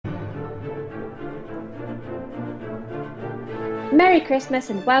Merry Christmas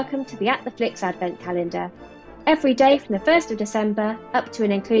and welcome to the At the Flicks Advent Calendar. Every day from the 1st of December up to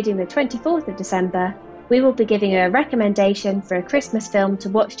and including the 24th of December, we will be giving you a recommendation for a Christmas film to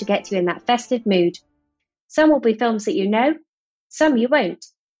watch to get you in that festive mood. Some will be films that you know, some you won't.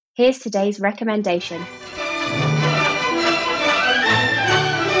 Here's today's recommendation.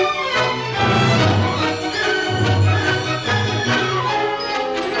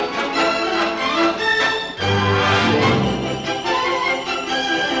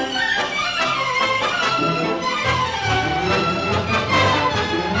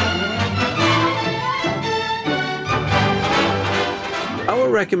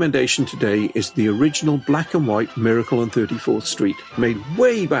 Our recommendation today is the original black and white Miracle on 34th Street, made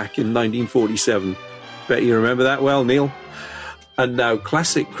way back in 1947. Bet you remember that well, Neil. And now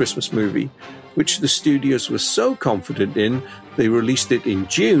classic Christmas movie, which the studios were so confident in, they released it in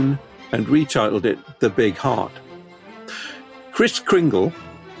June and retitled it The Big Heart. Kris Kringle,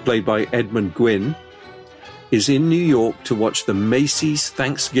 played by Edmund Gwynne, is in New York to watch the Macy's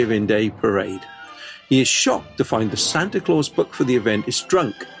Thanksgiving Day Parade. He is shocked to find the Santa Claus book for the event is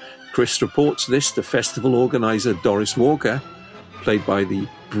drunk. Kris reports this to festival organizer Doris Walker, played by the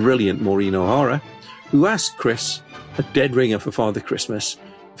brilliant Maureen O'Hara, who asked Kris, a dead ringer for Father Christmas,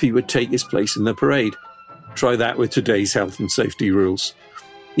 if he would take his place in the parade. Try that with today's health and safety rules.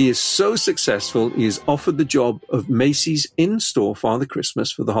 He is so successful, he is offered the job of Macy's in-store Father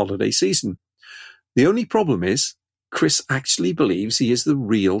Christmas for the holiday season. The only problem is, Kris actually believes he is the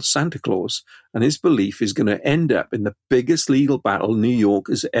real Santa Claus, and his belief is going to end up in the biggest legal battle New York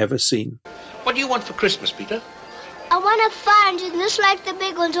has ever seen. What do you want for Christmas, Peter? I want a fire engine just like the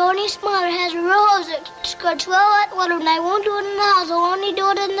big ones, only smaller. It has a rose. It's got 12 hot water, and I won't do it in the house. I'll only do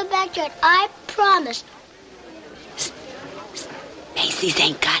it in the backyard. I promise. Macy's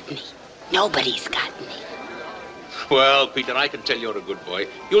ain't got me. Nobody's got me. Well, Peter, I can tell you're a good boy.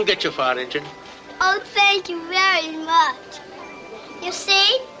 You'll get your fire engine. Oh, thank you very much. You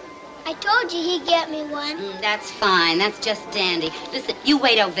see? I told you he'd get me one. That's fine. That's just dandy. Listen, you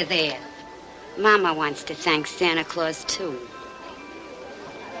wait over there. Mama wants to thank Santa Claus, too.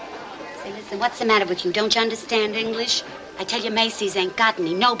 Say, listen, what's the matter with you? Don't you understand English? I tell you, Macy's ain't got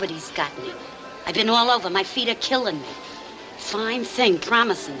me. Nobody's got me. I've been all over. My feet are killing me. Fine thing,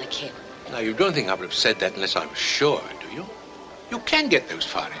 promising the kid. Now, you don't think I would have said that unless I was sure, do you? You can get those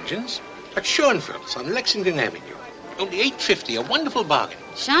fire engines at Schoenfeld's on Lexington Avenue. Only $8.50, a wonderful bargain.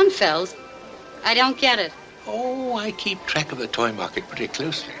 Schoenfeld's? I don't get it. Oh, I keep track of the toy market pretty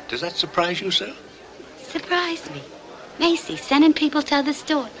closely. Does that surprise you, sir? Surprise me. Macy's sending people to other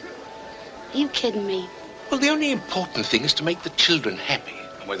stores. Are you kidding me? Well, the only important thing is to make the children happy.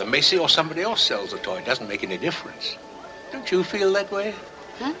 And whether Macy or somebody else sells a toy doesn't make any difference. Don't you feel that way?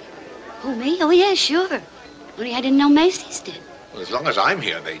 Huh? Who, me? Oh, yeah, sure. Only I didn't know Macy's did. Well, as long as I'm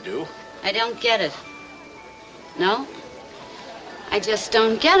here, they do. I don't get it. No? I just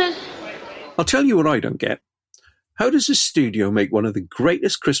don't get it. I'll tell you what I don't get. How does a studio make one of the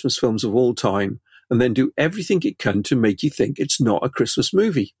greatest Christmas films of all time and then do everything it can to make you think it's not a Christmas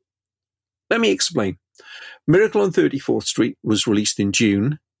movie? Let me explain. Miracle on 34th Street was released in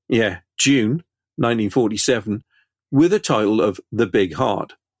June 1947, with a title of The Big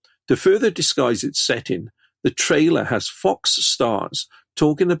Heart. To further disguise its setting, the trailer has Fox stars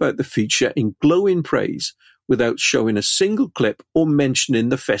talking about the feature in glowing praise without showing a single clip or mentioning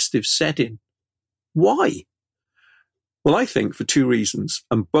the festive setting. Why? Well, I think for two reasons,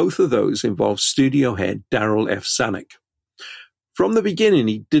 and both of those involve studio head Darryl F. Zanuck. From the beginning,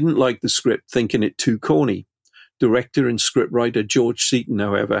 he didn't like the script, thinking it too corny. Director and scriptwriter George Seaton,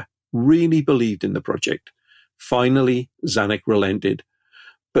 however, really believed in the project. Finally, Zanuck relented,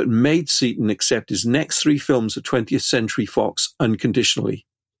 but made Seaton accept his next 3 films at 20th Century Fox unconditionally.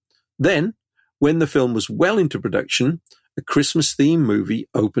 Then, when the film was well into production, a Christmas-themed movie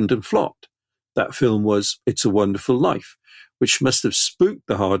opened and flopped. That film was It's a Wonderful Life, which must have spooked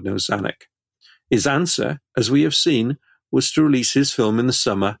the hard-nosed Zanuck. His answer, as we have seen, was to release his film in the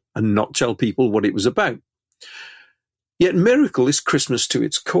summer and not tell people what it was about. Yet Miracle is Christmas to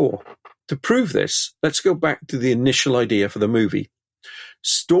its core. To prove this, let's go back to the initial idea for the movie.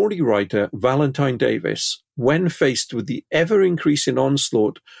 Story writer Valentine Davis, when faced with the ever-increasing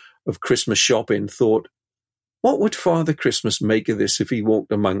onslaught of Christmas shopping, thought, what would Father Christmas make of this if he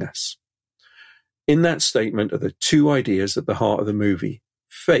walked among us? In that statement are the two ideas at the heart of the movie,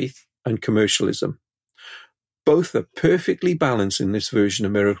 faith and commercialism. Both are perfectly balanced in this version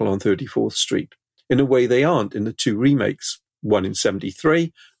of Miracle on 34th Street, in a way they aren't in the 2 remakes, one in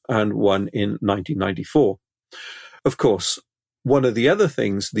 1973 and one in 1994. Of course, one of the other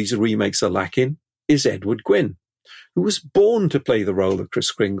things these remakes are lacking is Edward Gwynne, who was born to play the role of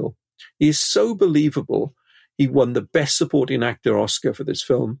Kris Kringle. He is so believable, he won the Best Supporting Actor Oscar for this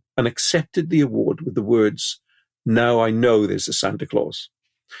film and accepted the award with the words, "Now I know there's a Santa Claus."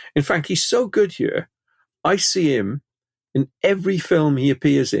 In fact, he's so good here, I see him in every film he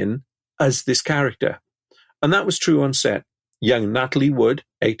appears in as this character. And that was true on set. Young Natalie Wood,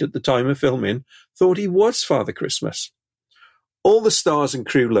 8 at the time of filming, thought he was Father Christmas. All the stars and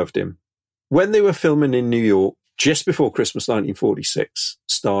crew loved him. When they were filming in New York, just before Christmas 1946,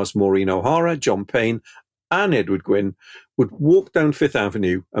 stars Maureen O'Hara, John Payne, and Edward Gwynn would walk down Fifth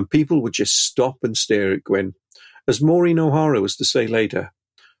Avenue and people would just stop and stare at Gwynn. As Maureen O'Hara was to say later,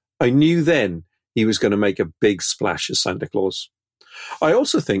 "I knew then he was going to make a big splash as Santa Claus." I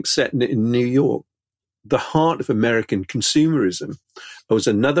also think setting it in New York, the heart of American consumerism, was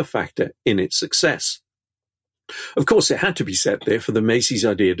another factor in its success. Of course, it had to be set there for the Macy's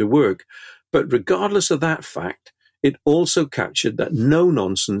idea to work, but regardless of that fact, it also captured that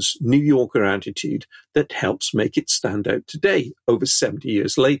no-nonsense New Yorker attitude that helps make it stand out today, over 70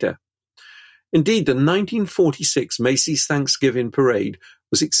 years later. Indeed, the 1946 Macy's Thanksgiving Parade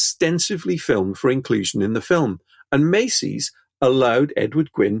was extensively filmed for inclusion in the film, and Macy's allowed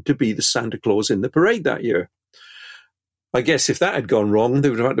Edward Gwynn to be the Santa Claus in the parade that year. I guess if that had gone wrong, they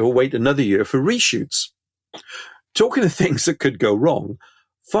would have had to wait another year for reshoots. Talking of things that could go wrong,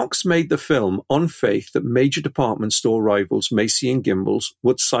 Fox made the film on faith that major department store rivals Macy and Gimbel's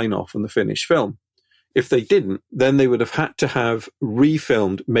would sign off on the finished film. If they didn't, then they would have had to have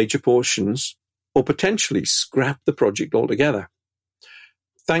refilmed major portions or potentially scrap the project altogether.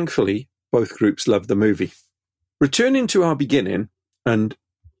 Thankfully, both groups loved the movie. Returning to our beginning and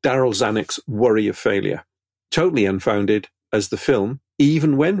Darryl Zanuck's worry of failure, totally unfounded, as the film,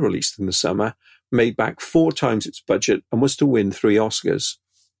 even when released in the summer, made back 4 times its budget and was to win 3 Oscars.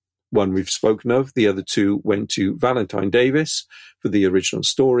 One we've spoken of, the other 2 went to Valentine Davis for the original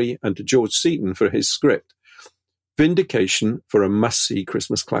story and to George Seaton for his script. Vindication for a must-see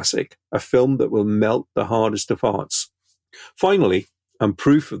Christmas classic, a film that will melt the hardest of hearts. Finally, and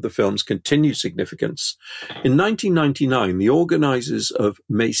proof of the film's continued significance, in 1999, the organisers of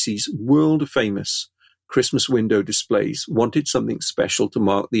Macy's world-famous Christmas window displays wanted something special to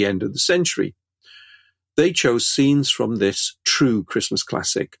mark the end of the century. They chose scenes from this true Christmas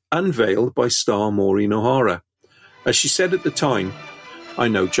classic, unveiled by star Maureen O'Hara. As she said at the time, "I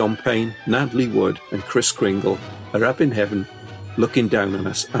know John Payne, Natalie Wood and Kris Kringle are up in heaven looking down on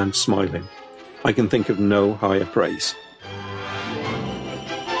us and smiling. I can think of no higher praise."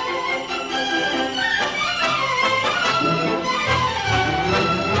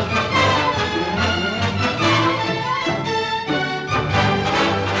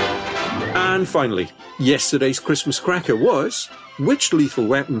 And finally, yesterday's Christmas cracker was, which Lethal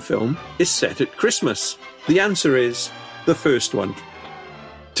Weapon film is set at Christmas? The answer is the first one.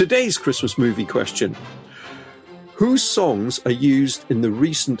 Today's Christmas movie question: whose songs are used in the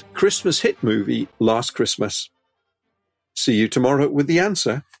recent Christmas hit movie Last Christmas? See you tomorrow with the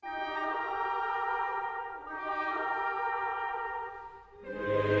answer.